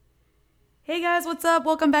Hey guys, what's up?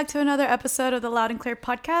 Welcome back to another episode of the Loud and Clear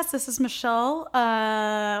podcast. This is Michelle,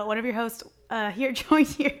 one of your hosts, joined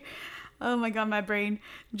here. Oh my god, my brain.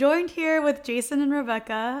 Joined here with Jason and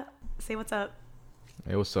Rebecca. Say what's up.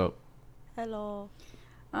 Hey, what's up? Hello.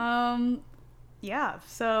 Yeah,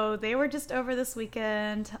 so they were just over this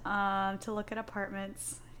weekend to look at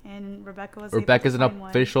apartments, and Rebecca's an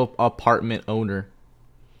official apartment owner.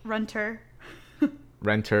 Renter.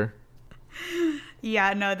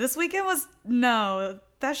 Yeah, no, this weekend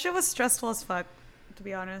that shit was stressful as fuck, to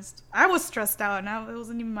be honest. I was stressed out, and it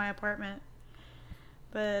wasn't even my apartment.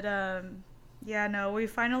 But, yeah, no, we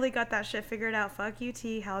finally got that shit figured out. Fuck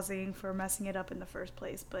UT Housing for messing it up in the first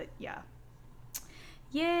place, but yeah.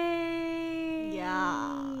 Yay!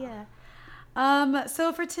 Yeah.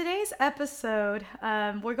 So for today's episode,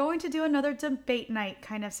 we're going to do another debate night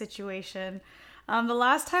kind of situation. The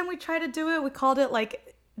last time we tried to do it, we called it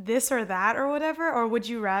like this or that or whatever, or would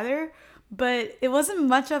you rather, but it wasn't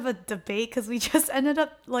much of a debate because we just ended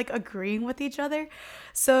up like agreeing with each other.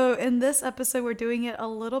 So in this episode, we're doing it a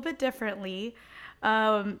little bit differently.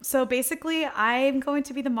 So basically I'm going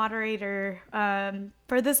to be the moderator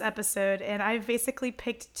for this episode, and I've basically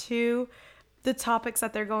picked the topics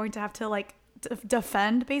that they're going to have to like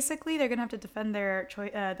defend. Basically they're gonna have to defend their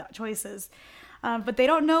choices, but they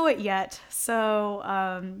don't know it yet, so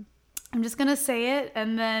I'm just gonna say it,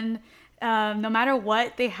 and then no matter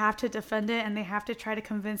what, they have to defend it, and they have to try to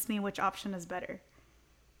convince me which option is better.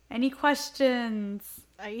 Any questions?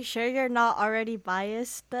 Are you sure you're not already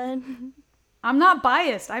biased then? I'm not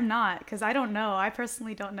biased. I'm not, because I don't know. I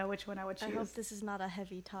personally don't know which one I would choose. I hope this is not a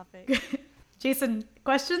heavy topic. Jason,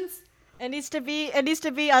 questions? It needs to be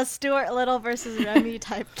a Stuart Little versus Remy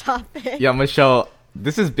type topic. Yeah, Michelle,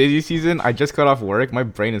 this is busy season. I just got off work. My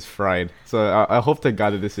brain is fried. So I hope to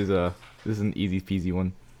God that this is an easy peasy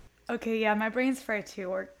one. Okay, yeah, my brain's fried too.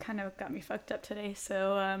 Work kind of got me fucked up today.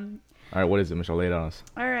 So, all right, what is it, Michelle? Lay it on us.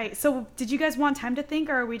 All right. So, did you guys want time to think,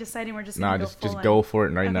 or are we deciding we're just gonna go full just go for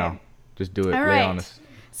it right now. Just do it. All Lay right. it on us.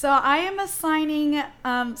 So I am assigning.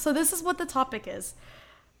 So this is what the topic is.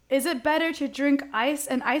 Is it better to drink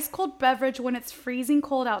an ice cold beverage when it's freezing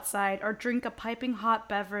cold outside, or drink a piping hot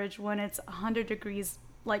beverage when it's 100 degrees,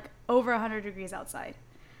 like over 100 degrees outside?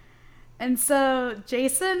 And so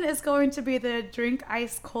Jason is going to be the drink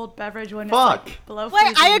ice cold beverage when it's like below freezing.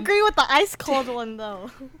 Wait, I agree with the ice cold one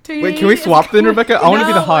though. Wait, can we swap then, Rebecca? I want to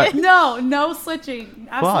be the hot. No switching.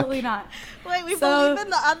 Absolutely not. Wait, we believe in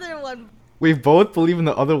the other one. We both believe in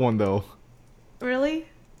the other one though. Really?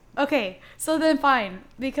 Okay, so then fine.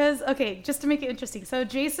 Because, okay, just to make it interesting. So,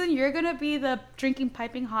 Jason, you're going to be the drinking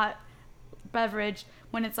piping hot beverage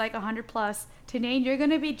when it's like 100 plus. Tanane, you're going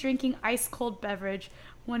to be drinking ice cold beverage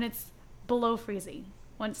when it's below freezing.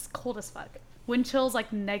 When it's cold as fuck. Wind chill's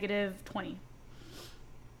like -20.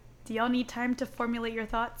 Do y'all need time to formulate your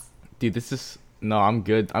thoughts? Dude, no, I'm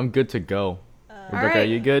good. I'm good to go. Rebecca, right. are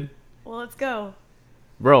you good? Well, let's go.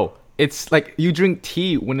 Bro, it's like you drink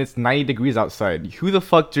tea when it's 90 degrees outside. Who the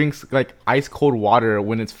fuck drinks like ice cold water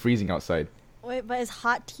when it's freezing outside? Wait, but is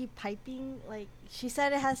hot tea piping? Like, she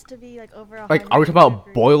said it has to be like over 100. Like, are we talking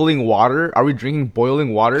about boiling water? Are we drinking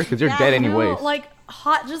boiling water? Because you're dead anyways. No, like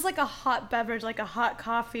hot, just like a hot beverage, like a hot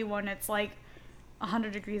coffee when it's like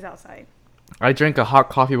 100 degrees outside. I drank a hot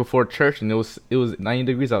coffee before church and it was 90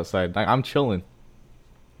 degrees outside. Like, I'm chilling.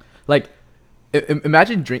 Like,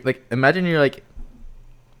 imagine you're like,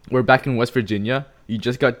 we're back in West Virginia. You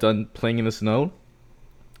just got done playing in the snow.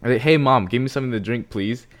 And like, hey mom, give me something to drink,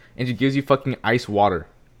 please. And she gives you fucking ice water.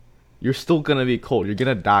 You're still gonna be cold. You're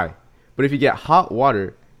gonna die. But if you get hot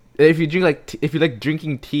water, if you drink if you like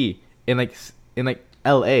drinking tea in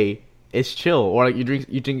LA, it's chill. Or like you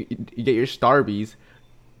get your Starbies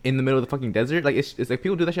in the middle of the fucking desert. Like it's like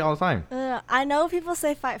people do that shit all the time. I know people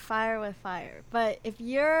say fight fire with fire, but if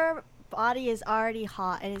your body is already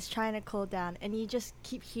hot and it's trying to cool down and you just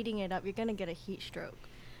keep heating it up, you're gonna get a heat stroke.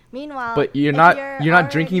 Meanwhile, but you're not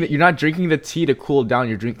drinking the tea to cool down.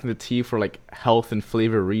 You're drinking the tea for like health and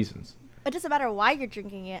flavor reasons. It doesn't matter why you're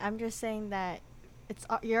drinking it. I'm just saying that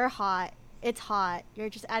you're hot. It's hot. You're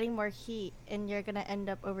just adding more heat, and you're gonna end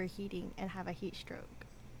up overheating and have a heat stroke.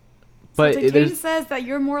 But so Tanane says that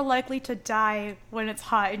you're more likely to die when it's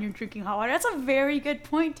hot and you're drinking hot water. That's a very good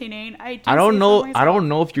point, Tanane. I don't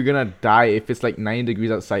know if you're gonna die if it's like 90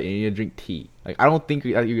 degrees outside and you drink tea. Like, I don't think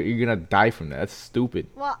you're gonna die from that. That's stupid.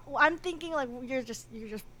 Well, I'm thinking like you're just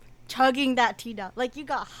chugging that tea down. Like, you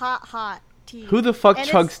got hot tea. Who the fuck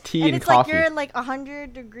chugs tea and coffee? It's like you're in like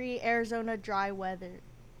 100-degree Arizona dry weather.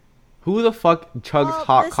 Who the fuck chugs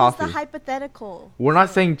hot coffee? This is the hypothetical. We're not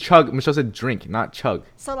saying chug. Michelle said drink, not chug.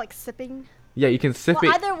 So like sipping? Yeah, you can sip it.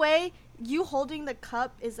 Either way, you holding the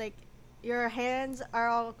cup is like Your hands are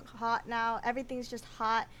all hot now. Everything's just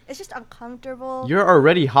hot. It's just uncomfortable. You're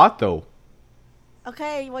already hot though.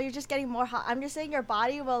 Okay, well you're just getting more hot. I'm just saying your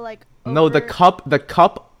body will like. No, the cup,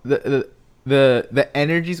 the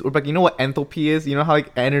energies. Rebecca, you know what enthalpy is? You know how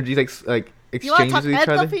like energies like You want to exchanges talk with each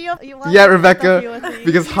other. enthalpy? You wanna Yeah, talk Rebecca, enthalpy with me?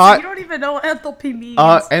 because You hot. don't even know what enthalpy means.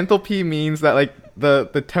 Enthalpy means that like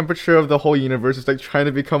the temperature of the whole universe is like trying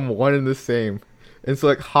to become one and the same, and so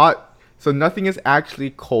like hot. So nothing is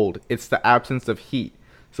actually cold. It's the absence of heat.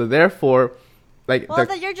 So therefore, like Well,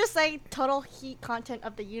 then you're just saying total heat content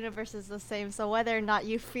of the universe is the same. So whether or not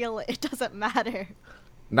you feel it, it doesn't matter.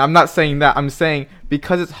 Now, I'm not saying that. I'm saying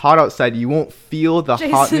because it's hot outside, you won't feel the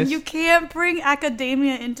Jason, hotness. you can't bring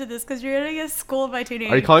academia into this because you're gonna get schooled by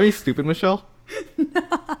teenagers. Are you calling me stupid, Michelle?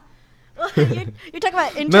 You're talking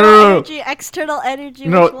about internal no. energy, external energy.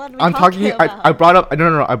 No, Which one are we I'm talking. about? I brought up.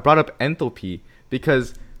 No. I brought up enthalpy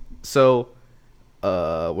because, so,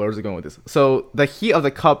 where was I going with this? So the heat of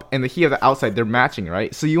the cup and the heat of the outside, they're matching,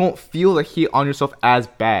 right? So you won't feel the heat on yourself as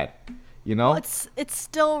bad, you know? Well, it's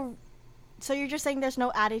still. So you're just saying there's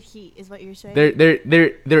no added heat, is what you're saying?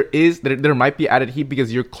 There might be added heat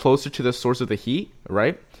because you're closer to the source of the heat,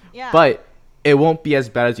 right? Yeah. But it won't be as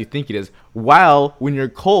bad as you think it is. While when you're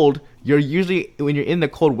cold, when you're in the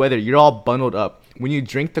cold weather, you're all bundled up. When you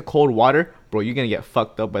drink the cold water, bro, you're gonna get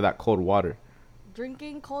fucked up by that cold water.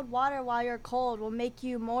 Drinking cold water while you're cold will make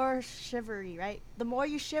you more shivery, right? The more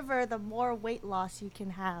you shiver, the more weight loss you can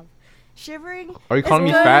have. Shivering. Are you is calling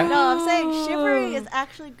me good- fat? No, I'm saying shivering is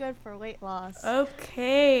actually good for weight loss.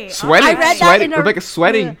 Okay. Sweating, I read that sweating, in a, Rebecca,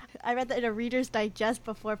 sweating. I read that in a Reader's Digest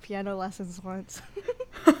before piano lessons once.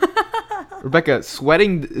 Rebecca,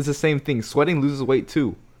 sweating is the same thing. Sweating loses weight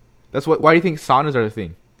too. Why do you think saunas are a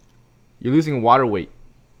thing? You're losing water weight.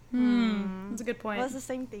 That's a good point. Well, it's the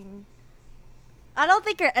same thing. I don't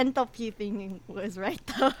think your enthalpy thing was right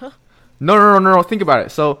though. No. Think about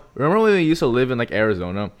it. So remember when we used to live in like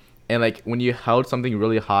Arizona, and like when you held something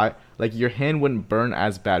really hot, like your hand wouldn't burn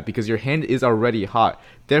as bad because your hand is already hot.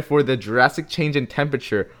 Therefore, the drastic change in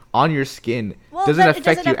temperature on your skin doesn't then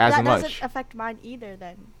affect you as that much. doesn't affect mine either.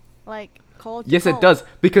 Then, like cold. to Yes, it cold. does.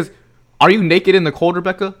 Because are you naked in the cold,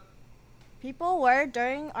 Rebecca? People were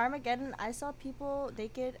during Armageddon. I saw people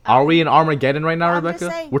naked. Are we in Armageddon right now, I'm just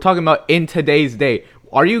Rebecca? saying- We're talking about in today's day.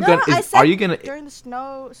 Are you No, gonna? I Is, said are you gonna during the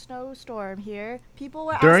snowstorm here? People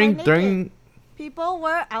were during outside naked. during? People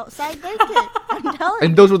were outside naked. I'm telling And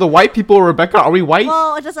you. those were the white people, Rebecca. Are we white?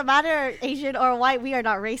 Well, it doesn't matter, Asian or white. We are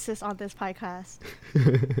not racist on this podcast.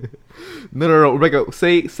 No, Rebecca.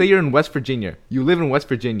 Say you're in West Virginia. You live in West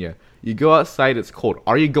Virginia. You go outside. It's cold.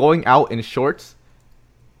 Are you going out in shorts?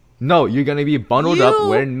 No, you're gonna be bundled up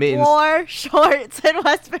wearing mittens. Wore shorts in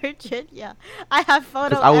West Virginia. I have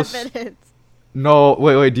photo 'Cause I was- evidence. No,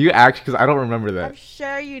 wait. Do you actually? Because I don't remember I'm that.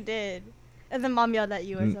 sure you did. And then mom yelled at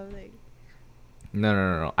you or Mm. something.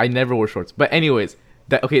 No. I never wore shorts. But anyways,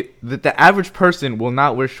 the average person will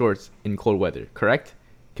not wear shorts in cold weather. Correct?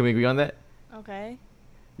 Can we agree on that? Okay.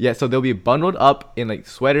 Yeah, so they'll be bundled up in like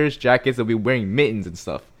sweaters, jackets. They'll be wearing mittens and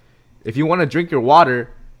stuff. If you want to drink your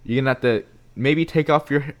water, you're gonna have to maybe take off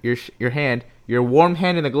your hand, your warm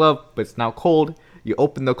hand in the glove, but it's now cold. You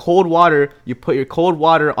open the cold water. You put your cold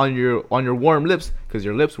water on your warm lips because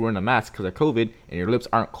your lips were in a mask because of COVID, and your lips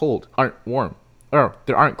aren't warm, or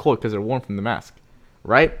they aren't cold because they're warm from the mask,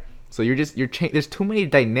 right? So there's too many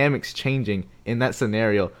dynamics changing in that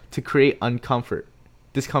scenario to create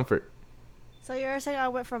discomfort. So you're saying I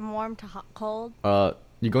went from warm to hot, cold?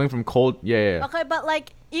 You're going from cold, yeah. Okay, but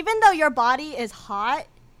like, even though your body is hot,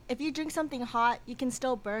 if you drink something hot, you can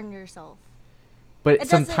still burn yourself. But It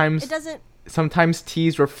sometimes doesn't. sometimes tea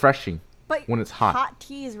is refreshing But when it's hot. Hot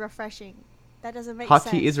tea is refreshing. That doesn't make Hot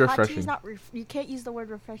sense. tea is Hot tea refreshing. is not. You can't use the word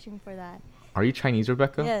refreshing for that. Are you Chinese,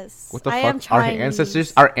 Rebecca? Yes, What the I fuck? am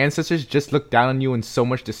Chinese. Our ancestors just looked down on you in so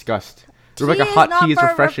much disgust. Rebecca, Tea is hot not tea is for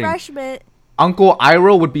refreshing. refreshment. Uncle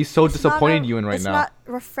Iroh would be so It's disappointed not in you in right it's now. not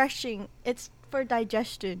refreshing. It's for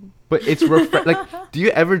digestion. But it's like, do you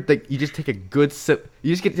ever like you just take a good sip?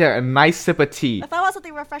 You just get to a nice sip of tea If I want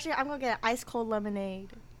something refreshing, I'm gonna get an ice cold lemonade.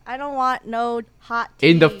 I don't want no hot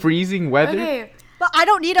tea. in the freezing weather. Okay. But I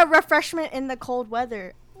don't need a refreshment in the cold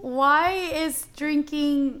weather. Why is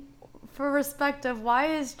drinking, for perspective, why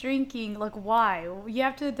is drinking, like, why? You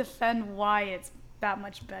have to defend why it's that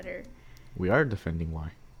much better. We are defending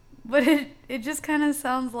why. But it just kind of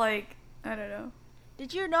sounds like, I don't know.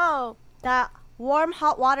 Did you know that warm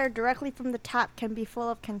hot water directly from the tap can be full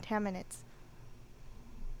of contaminants?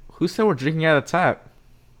 Who said we're drinking out of the tap?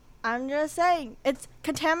 I'm just saying, it's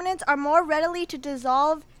contaminants are more readily to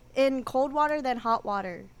dissolve in cold water than hot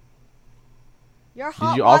water. Your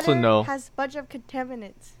hot you water also know- has a bunch of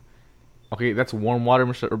contaminants. Okay, that's warm water,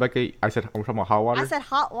 Mr. Rebecca. I said we're talking about hot water. I said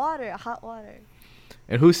hot water, hot water.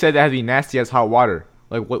 And who said that had to be nasty as hot water?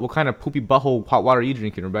 Like, what kind of poopy butthole hot water are you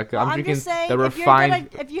drinking, Rebecca? Well, I'm drinking just saying, the refined.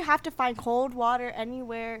 if you have to find cold water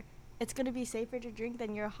anywhere, it's gonna be safer to drink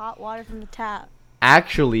than your hot water from the tap.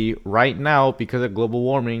 Actually, right now, because of global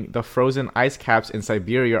warming, the frozen ice caps in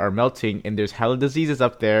Siberia are melting, and there's hella diseases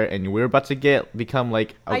up there, and we're about to become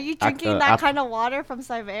like. Are you drinking that kind of water from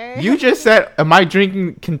Siberia? You just said, "Am I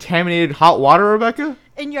drinking contaminated hot water, Rebecca?"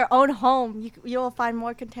 In your own home, you'll find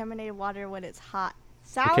more contaminated water when it's hot.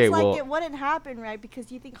 Sounds Okay, like well- it wouldn't happen, right?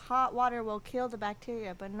 Because you think hot water will kill the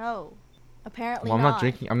bacteria, but no, apparently Well, I'm not. not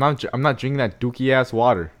drinking. I'm not drinking that dookie ass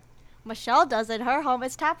water. Michelle does it. Her home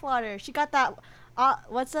is tap water. She got that.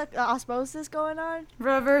 What's the osmosis going on?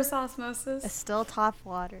 Reverse osmosis. It's still tap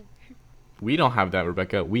water. We don't have that,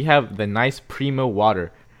 Rebecca. We have the nice primo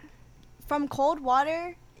water. From cold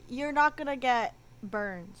water, you're not gonna get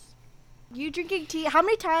burns. You drinking tea? How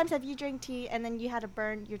many times have you drank tea and then you had to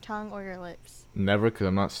burn your tongue or your lips? Never, cause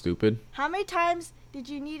I'm not stupid. How many times did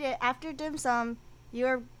you need it after dim sum? You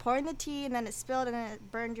were pouring the tea and then it spilled and then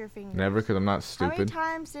it burned your fingers. Never, cause I'm not How many stupid.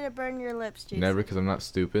 times did it burn your lips, Jason? Never, cause I'm not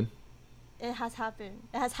stupid. It has happened.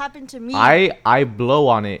 It has happened to me. I blow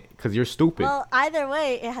on it, cause you're stupid. Well, either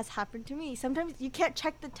way, it has happened to me. Sometimes you can't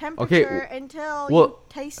check the temperature until you well,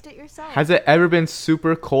 taste it yourself. Has it ever been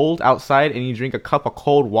super cold outside and you drink a cup of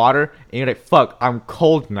cold water and you're like, "Fuck, I'm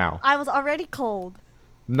cold now. I was already cold.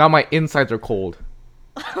 Now my insides are cold."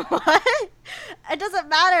 What? It doesn't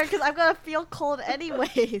matter because I'm gonna feel cold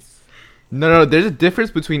anyways. No, there's a difference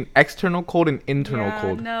between external cold and internal Yeah,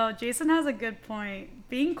 cold. no, Jason has a good point.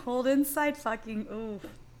 Being cold inside, fucking oof.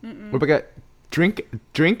 Rebecca,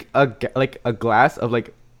 drink a glass of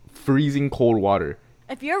like freezing cold water.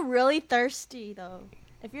 If you're really thirsty, though,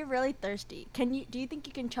 do you think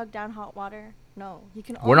you can chug down hot water? No, you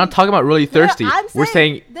can. We're not talking about really No, no, thirsty. I'm We're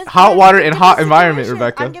saying this- hot there's water in different hot environment, situations.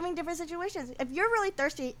 Rebecca. I'm giving different situations. If you're really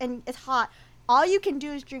thirsty and it's hot, all you can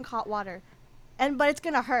do is drink hot water, but it's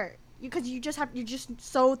gonna hurt because you're just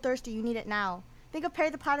so thirsty. You need it now. Think of Perry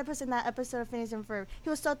the Platypus in that episode of Phineas and Ferb. He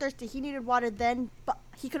was so thirsty, he needed water then, but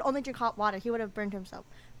he could only drink hot water. He would have burned himself.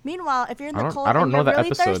 Meanwhile, if you're in the cold I don't and know you're that really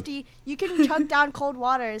episode. thirsty, you can chug down cold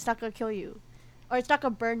water. It's not gonna kill you, or it's not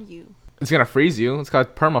gonna burn you. It's gonna freeze you. It's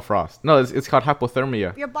called permafrost. No, it's called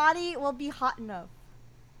hypothermia. Your body will be hot enough.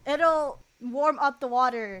 It'll warm up the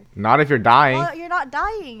water. Not if you're dying. Well, you're not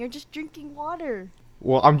dying. You're just drinking water.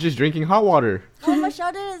 Well, I'm just drinking hot water. Well,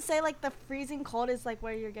 Michelle didn't say like the freezing cold is like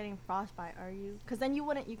where you're getting frostbite, are you? Because then you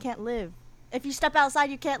can't live. If you step outside,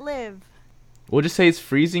 you can't live. We'll just say it's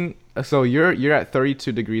freezing. So you're at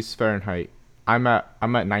 32 degrees Fahrenheit. I'm at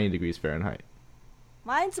 90 degrees Fahrenheit.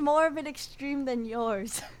 Mine's more of an extreme than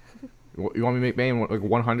yours. You want me to make Bane like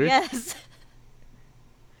 100? Yes.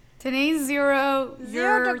 Today's 0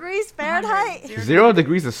 degrees Fahrenheit? 0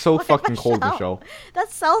 degrees is so Look at fucking cold, Michelle. Michelle.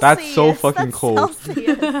 That's Celsius. That's so fucking cold.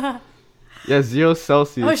 Celsius. Yeah, 0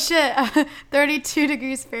 Celsius. Oh shit, 32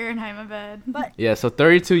 degrees Fahrenheit, my bad. But Yeah, so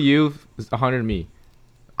 32 you is 100 me.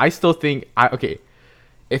 I still think okay.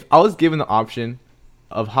 If I was given the option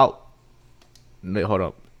of wait, hold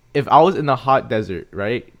up. If I was in the hot desert,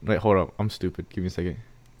 right? Wait, hold up. I'm stupid. Give me a second.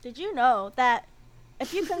 did you know that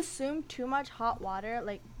if you consume too much hot water,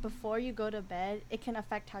 like before you go to bed, it can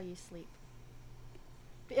affect how you sleep?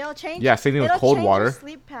 It'll change. Yeah, same thing with it'll cold change water. Your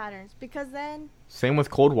sleep patterns because then, Same with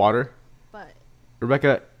cold water. but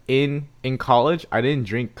Rebecca, in college, I didn't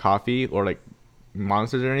drink coffee or like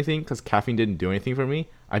monsters or anything because caffeine didn't do anything for me.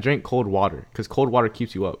 I drank cold water because cold water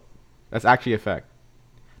keeps you up. That's actually a fact.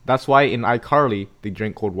 That's why in iCarly they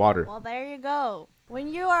drink cold water. well, there you go. When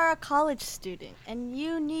you are a college student and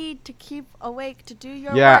you need to keep awake to do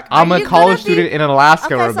your Yeah, work, I'm are a you college gonna be- student in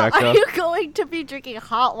Alaska, Okay, Rebecca. so are you going to be drinking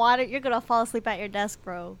hot water? You're gonna fall asleep at your desk,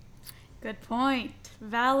 bro. Good point.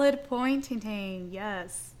 Valid point, Ting.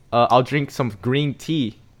 Yes. I'll drink some green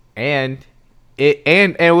tea, and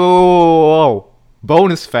whoa.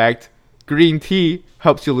 Bonus fact: green tea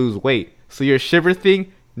helps you lose weight. So your shiver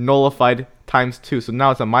thing nullified ×2. So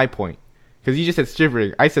now it's at my point, because you just said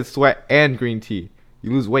shivering. I said sweat and green tea.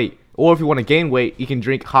 You lose weight. Or if you want to gain weight, you can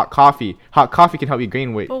drink hot coffee. Hot coffee can help you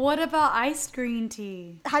gain weight. But what about iced green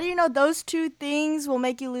tea? How do you know those two things will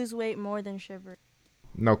make you lose weight more than shivering?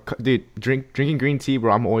 No, dude, drinking green tea,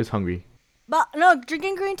 bro. I'm always hungry. But no,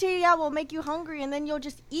 drinking green tea, yeah, will make you hungry, and then you'll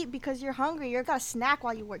just eat because you're hungry. You're gonna snack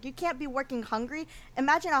while you work. You can't be working hungry.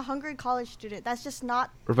 Imagine a hungry college student. That's just not.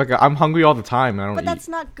 Rebecca, I'm hungry all the time. And I don't But eat. that's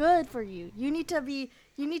not good for you. You need to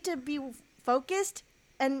be focused,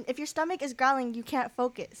 and if your stomach is growling, you can't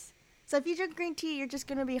focus. So if you drink green tea, you're just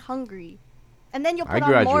gonna be hungry. And then you'll I put on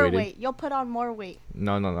more graduated. weight. You'll put on more weight.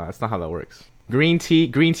 No, that's not how that works. Green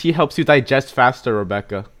tea helps you digest faster,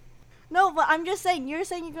 Rebecca. No, but I'm just saying, you're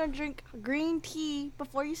saying you're going to drink green tea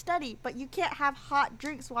before you study, but you can't have hot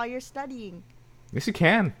drinks while you're studying. Yes, you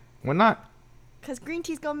can. Why not? Because green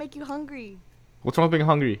tea's going to make you hungry. What's wrong with being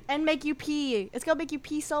hungry? And make you pee. It's going to make you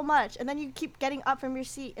pee so much. And then you keep getting up from your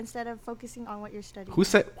seat instead of focusing on what you're studying. Who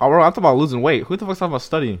said? Oh, I'm talking about losing weight. Who the fuck's talking about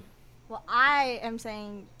studying? Well, I am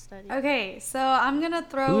saying study. Okay, so I'm gonna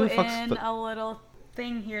throw Who the fuck's in a little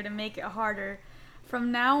thing here to make it harder.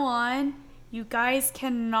 From now on, you guys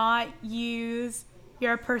cannot use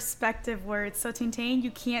your perspective words. So Tintain,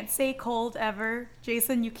 you can't say cold ever.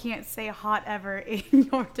 Jason, you can't say hot ever in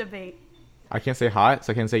your debate. I can't say hot,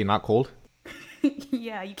 so I can't say not cold.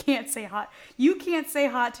 Yeah, you can't say hot. You can't say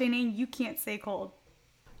hot, Tintain. You can't say cold.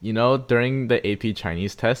 You know, during the AP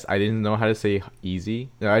Chinese test, I didn't know how to say easy.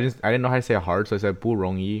 No, I didn't know how to say hard, so I said 不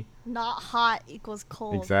容易. Not hot equals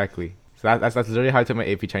cold. Exactly. So that's literally how I took my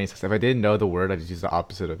AP Chinese test. If I didn't know the word, I just used the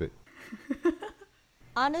opposite of it.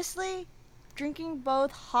 Honestly, drinking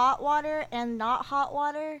both hot water and not hot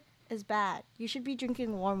water is bad. You should be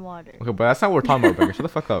drinking warm water. Okay, but that's not what we're talking about, Rebecca. Shut the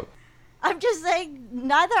fuck up. I'm just saying,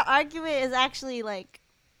 neither argument is actually, like,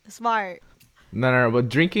 smart. No, but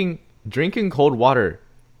drinking cold water,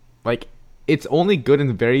 like, it's only good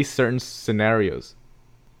in very certain scenarios.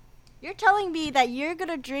 You're telling me that you're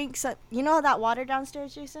gonna drink some, you know that water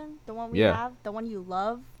downstairs, Jason? The one we Yeah. have? The one you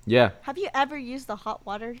love? Yeah. Have you ever used the hot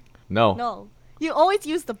water? No. No. You always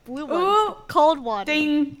use the blue one. Ooh. Cold water.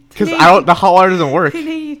 Ding. Because ding, the hot water doesn't work.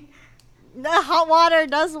 ding. The hot water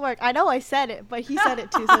does work. I know I said it, but he said it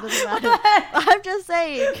too, so it doesn't matter. I'm just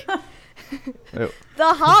saying.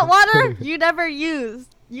 The hot water you never use.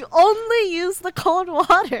 You only use the cold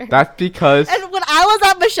water. That's because... And when I was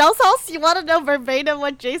at Michelle's house, you want to know verbatim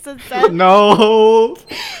what Jason said? No.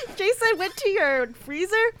 Jason went to your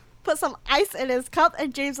freezer, put some ice in his cup,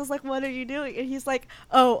 and James was like, "What are you doing?" And he's like,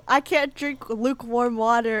 "Oh, I can't drink lukewarm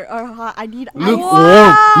water or hot. I need ice." Lukewarm.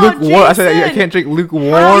 Wow, Lukewarm. I said I Jason. can't drink You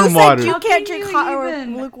lukewarm said water. you How can't can drink you hot or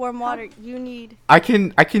even? lukewarm water. You need. I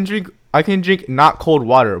can drink not cold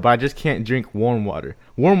water, but I just can't drink warm water.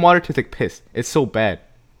 Warm water tastes like piss. It's so bad.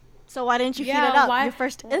 So why didn't you heat Yeah, it up? why- Your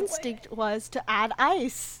first instinct was to add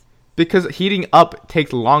ice. Because heating up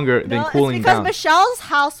takes longer than No, cooling it's because down. Michelle's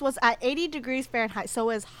house was at 80 degrees Fahrenheit, so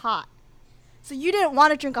it was hot. So you didn't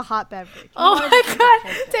want to drink a hot beverage. You Oh wanted my to drink a cold god,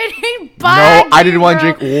 beverage. they didn't No, bag I didn't you, want to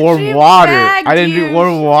bro. drink warm She water. bagged I didn't drink you.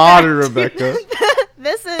 warm She water, bagged you. Rebecca.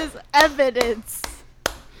 This is evidence.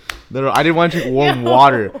 No, I didn't want to drink warm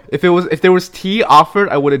water. If there was tea offered,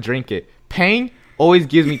 I would have drank it. Pang always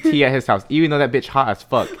gives me tea at his house, even though that bitch hot as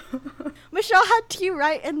fuck. Michelle had tea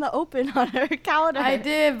right in the open on her counter. I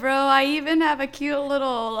did, bro. I even have a cute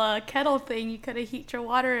little kettle thing you could have heat your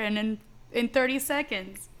water in 30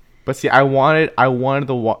 seconds. But see, I wanted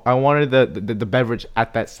the beverage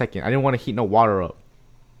at that second. I didn't want to heat no water up.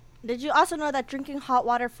 Did you also know that drinking hot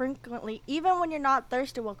water frequently, even when you're not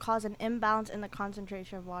thirsty, will cause an imbalance in the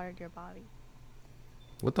concentration of water in your body?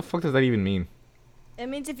 What the fuck does that even mean? It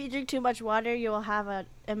means if you drink too much water, you will have an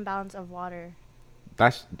imbalance of water.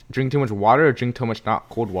 That's drink too much water or drink too much not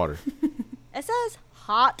cold water. It says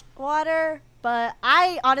hot water, but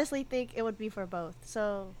I honestly think it would be for both.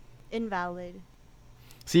 So, invalid.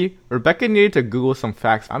 See, Rebecca needed to Google some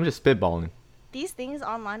facts. I'm just spitballing. These things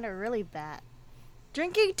online are really bad.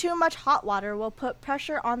 Drinking too much hot water will put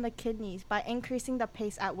pressure on the kidneys by increasing the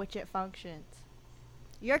pace at which it functions.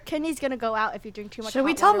 Your kidney's gonna go out if you drink too much Should hot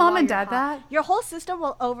we tell water Mom while and you're Dad hot. that? Your whole system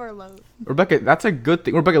will overload. Rebecca, that's a good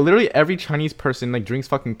thing. Rebecca, literally every Chinese person like drinks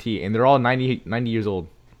fucking tea, and they're all 90 years old.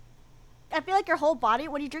 I feel like your whole body,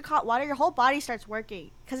 when you drink hot water, your whole body starts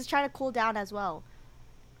working because it's trying to cool down as well.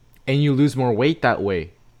 And you lose more weight that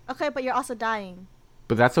way. Okay, but you're also dying.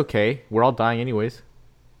 But that's okay. We're all dying anyways.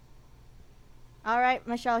 All right,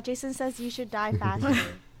 Michelle. Jason says you should die faster.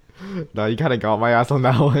 No, you kind of got my ass on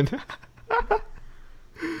that one.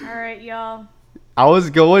 All right, y'all. I was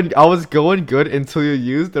going good until you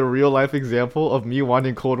used the real life example of me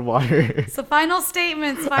wanting cold water. So final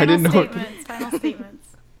statements. I didn't know- Final statements.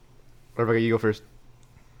 Rebecca, you go first.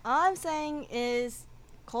 All I'm saying is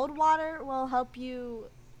cold water will help you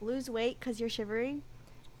lose weight because you're shivering.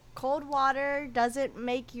 Cold water doesn't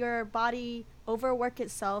make your body overwork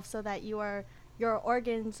itself so that your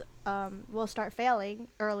organs will start failing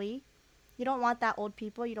early. You don't want that old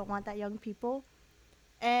people. You don't want that young people.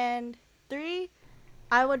 And 3,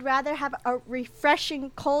 I would rather have a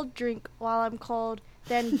refreshing cold drink while I'm cold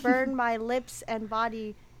than burn my lips and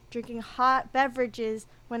body drinking hot beverages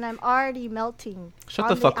when I'm already melting. Shut on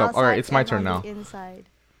the fuck up. Alright, outside it's my and turn on now. the inside.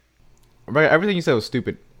 Rebecca, everything you said was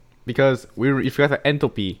stupid. because you forgot the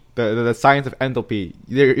enthalpy, the science of enthalpy.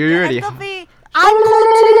 You're already. Enthalpy. I'm cold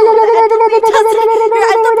too. Your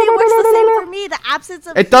enthalpy works the same for me. The absence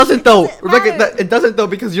of It heat, doesn't though. matter. It doesn't though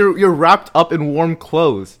because you're wrapped up in warm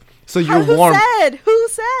clothes, so you're warm. Who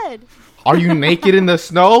said? Are you naked in the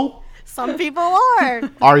snow? Some people are.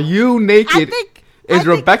 Are you naked? Is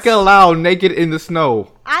Rebecca Lau naked in the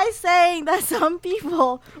snow? I'm saying that some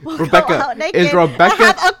people will go Rebecca, out naked is Rebecca?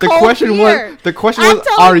 and have a The cold question beer. was. The question I'm was.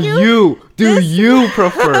 telling Are you, you? Do you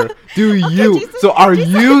prefer? Do you? Jason, So are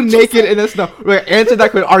Jason, you naked Jason. in the snow? Wait, answer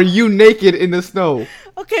that question. Are you naked in the snow?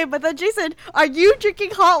 Okay, but then Jason, are you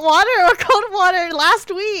drinking hot water or cold water last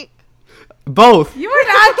week? Both. You were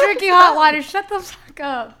not drinking hot water. Shut the fuck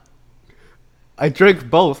up. I drank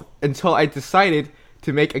both until I decided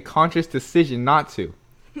to make a conscious decision not to.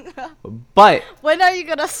 But When are you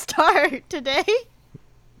gonna start? Today?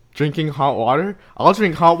 drinking hot water, I'll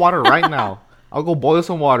drink hot water right now. I'll go boil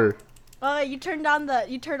some water. Oh, you turn up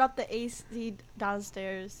the AC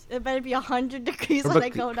downstairs. It better be 100 degrees when I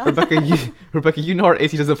go down. Rebecca, you know our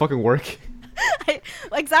AC doesn't fucking work.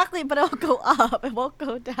 Exactly, but it'll go up. It won't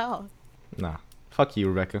go down. Nah, fuck you,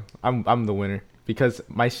 Rebecca. I'm the winner because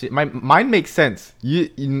mine makes sense. You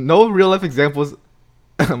know real life examples.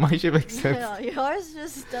 My shit makes sense. Yeah, yours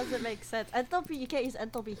just doesn't make sense. Enthalpy, you can't use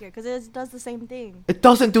enthalpy here because it does the same thing. It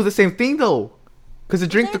doesn't do the same thing though. Cause the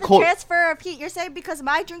drink You're the saying cold. transfer of heat. You're saying because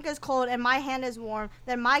my drink is cold and my hand is warm,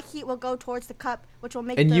 then my heat will go towards the cup, which will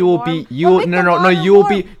make And the you will warm, be will make the water you will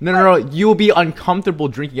be warm. no you will be uncomfortable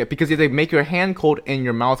drinking it because they make your hand cold and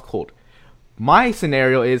your mouth cold. My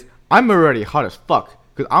scenario is I'm already hot as fuck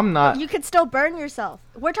because I'm not. You can still burn yourself.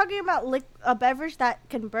 We're talking about a beverage that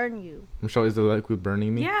can burn you. Michelle, is the liquid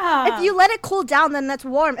burning me? Yeah. If you let it cool down, then that's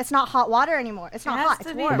warm. It's not hot water anymore. It's not has hot. to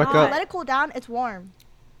It's be warm. Rebecca- If you let it cool down, it's warm.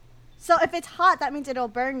 So if it's hot, that means it'll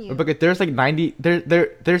burn you. Rebecca, there's like 90.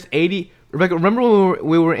 There's 80. Rebecca, remember when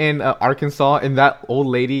we were in Arkansas and that old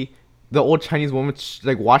lady, the old Chinese woman,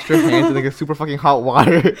 like washed her hands in like a super fucking hot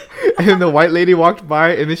water, and then the white lady walked by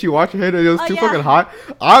and then she washed her hand and it was Oh, too yeah. fucking hot.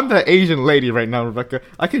 I'm the Asian lady right now, Rebecca.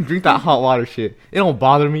 I can drink that hot water shit. It don't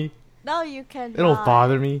bother me. No, you can. It don't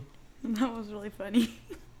bother me. That was really funny.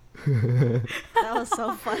 That was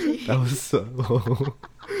so funny. That was so.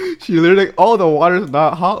 She literally like, oh, the water's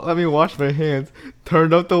not hot. Let me wash my hands.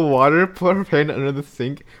 Turned up the water, put her hand under the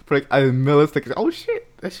sink for like a millisecond. Oh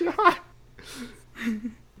shit, that shit hot.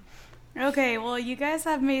 Okay, well, you guys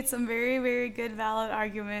have made some very, very good, valid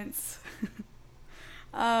arguments.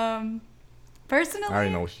 Personally, I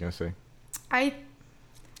already know what she's gonna say.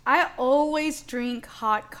 I always drink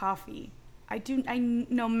hot coffee.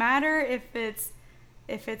 No matter if it's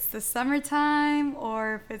the summertime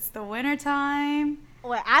or if it's the wintertime.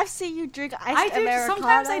 Wait, I've seen you drink iced Americano.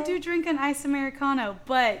 Sometimes I do drink an iced Americano,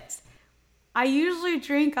 but I usually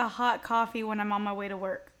drink a hot coffee when I'm on my way to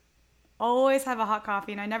work. Always have a hot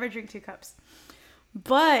coffee, and I never drink 2 cups.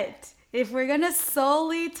 But if we're gonna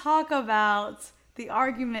solely talk about the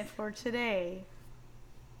argument for today,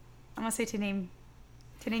 I'm gonna say Tanaim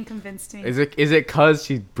convinced me. Is it cause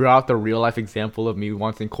she brought the real life example of me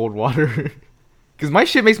wanting cold water? Cause my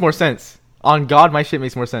shit makes more sense. On God, my shit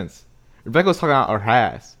makes more sense. Rebecca was talking about her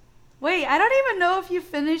ass. Wait, I don't even know if you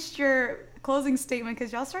finished your closing statement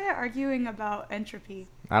because y'all started arguing about entropy.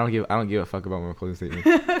 I don't give a fuck about my closing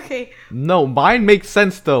statement. Okay. No, mine makes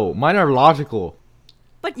sense though. Mine are logical.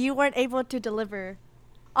 But you weren't able to deliver.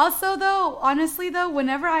 Also, though, honestly, though,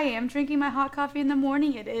 whenever I am drinking my hot coffee in the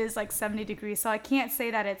morning, it is like 70 degrees. So I can't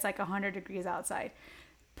say that it's like 100 degrees outside.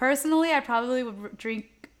 Personally, I probably would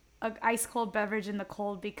drink an ice cold beverage in the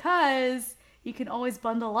cold because you can always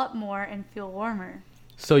bundle up more and feel warmer.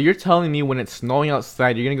 So you're telling me when it's snowing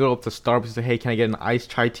outside, you're gonna go up to Starbucks and say, "Hey, can I get an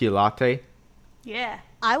iced chai tea latte?" Yeah,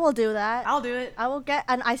 I will do that. I'll do it. I will get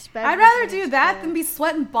an iced beverage. I'd rather when do it's that cold. than be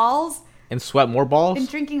sweating balls And sweat more balls? and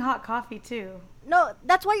drinking hot coffee, too. No,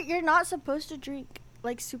 that's why you're not supposed to drink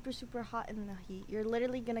like super, super hot in the heat. You're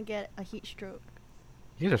literally gonna get a heat stroke.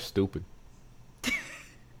 You guys are stupid.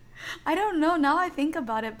 I don't know. Now I think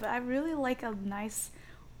about it, but I really like a nice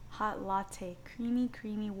hot latte.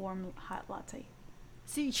 Creamy, warm hot latte.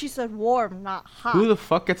 See, she said warm, not hot. Who the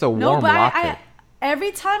fuck gets a warm No, but latte?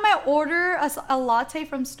 every time I order a latte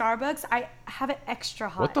from Starbucks, I have it extra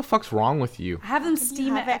hot. What the fuck's wrong with you? I have them You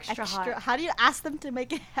steam have it extra hot. How do you ask them to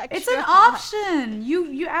make it extra? It's an hot? option.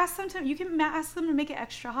 You ask them to. You can ask them to make it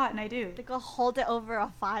extra hot, and I do. They go hold it over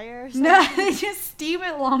a fire. Or something? No, they just steam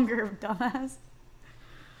it longer, dumbass.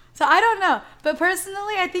 So I don't know, but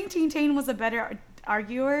personally, I think Teen Tane was a better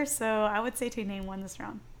arguer, so I would say Teen Tane won this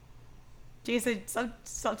round. Jason,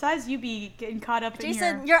 sometimes you be getting caught up in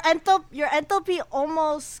Jason, your... your enthalpy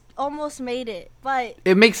almost made it, but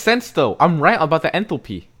It makes sense though. I'm right about the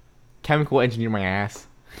enthalpy. Chemical engineer my ass.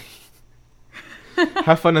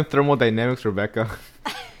 Have fun in thermodynamics, Rebecca.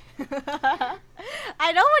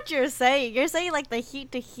 I know what you're saying. You're saying like the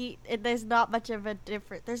heat to heat, there's not much of a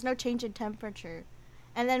difference. There's no change in temperature.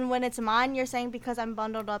 And then when it's mine, you're saying because I'm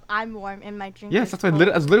bundled up, I'm warm and my drink Yes, is that's cold.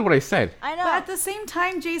 literally what I said. I know. But at the same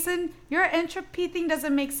time, Jason, your entropy thing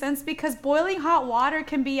doesn't make sense because boiling hot water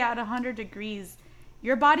can be at 100 degrees.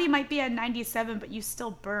 Your body might be at 97, but you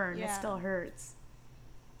still burn. It Yeah. still hurts.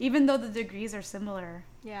 Even though the degrees are similar.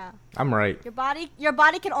 Yeah. I'm right. Your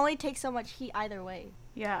body can only take so much heat either way.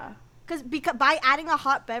 Yeah. Because by adding a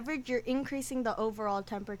hot beverage, you're increasing the overall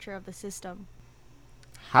temperature of the system.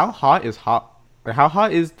 How hot is hot? Like, how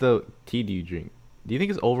hot is the tea do you drink? Do you think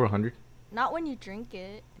it's over 100? Not when you drink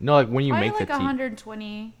it. No, like when you Probably make like the tea.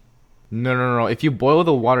 120. No. If you boil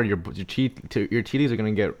the water, your tea leaves are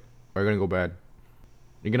gonna go bad.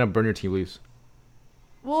 You're gonna burn your tea leaves.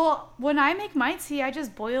 Well, when I make my tea, I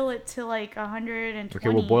just boil it to like 120. Okay,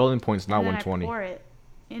 well, boiling point's not and then 120. I pour it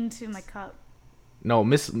into my cup. No,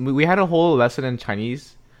 we had a whole lesson in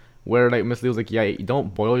Chinese where like Miss Lee was like, yeah, you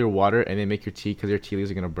don't boil your water and then make your tea because your tea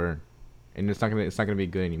leaves are gonna burn, and it's not gonna be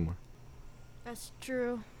good anymore. That's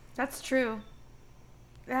true. That's true.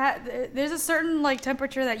 There's a certain like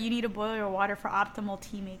temperature that you need to boil your water for optimal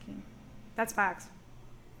tea making. That's facts.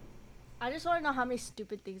 I just want to know how many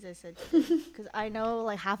stupid things I said because I know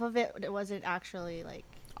like half of it wasn't actually like.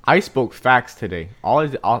 I spoke facts today.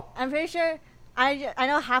 I'm pretty sure I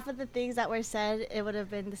know half of the things that were said. It would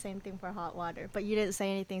have been the same thing for hot water, but you didn't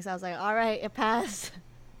say anything, so I was like, all right, it passed.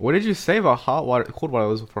 What did you say about hot water? Cold water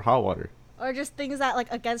was for hot water. Or just things that like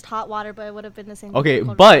against hot water, but it would have been the same. Okay, thing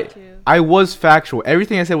for cold water, but too. I was factual.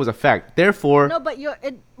 Everything I said was a fact. Therefore, No, but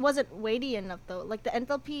it wasn't weighty enough though. Like the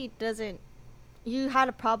enthalpy doesn't. You had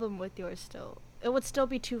a problem with yours still. It would still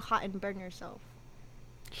be too hot and burn yourself.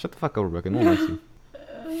 shut the fuck up, Rebecca. No one likes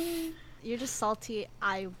you. You're just salty.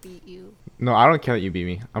 I beat you. No, I don't care that you beat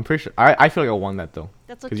me. I'm pretty sure. I feel like I won that though.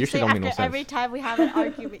 That's what 'Cause you your shit say don't make after no every sense. time we have an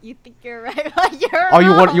argument. You think you're right, but you're Oh,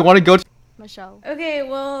 wrong. you want to go? Michelle. Okay,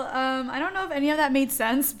 well, I don't know if any of that made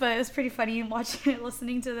sense, but it was pretty funny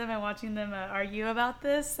listening to them and watching them argue about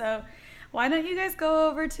this. So why don't you guys go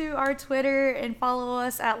over to our Twitter and follow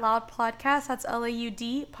us at Loud Podcast. That's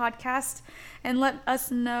LAUD Podcast. And let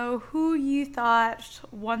us know who you thought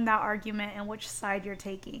won that argument and which side you're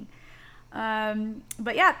taking.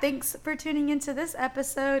 But yeah, thanks for tuning into this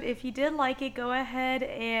episode. If you did like it, go ahead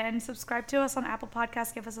and subscribe to us on Apple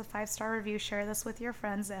Podcasts. Give us a 5-star review. Share this with your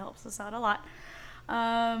friends. It helps us out a lot.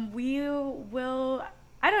 We will,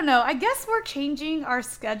 I don't know. I guess we're changing our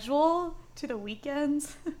schedule to the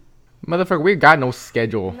weekends. Motherfucker, we got no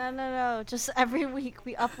schedule. No. Just every week.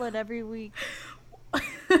 We upload every week.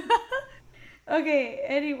 Okay,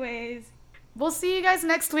 anyways. We'll see you guys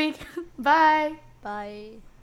next week. Bye. Bye.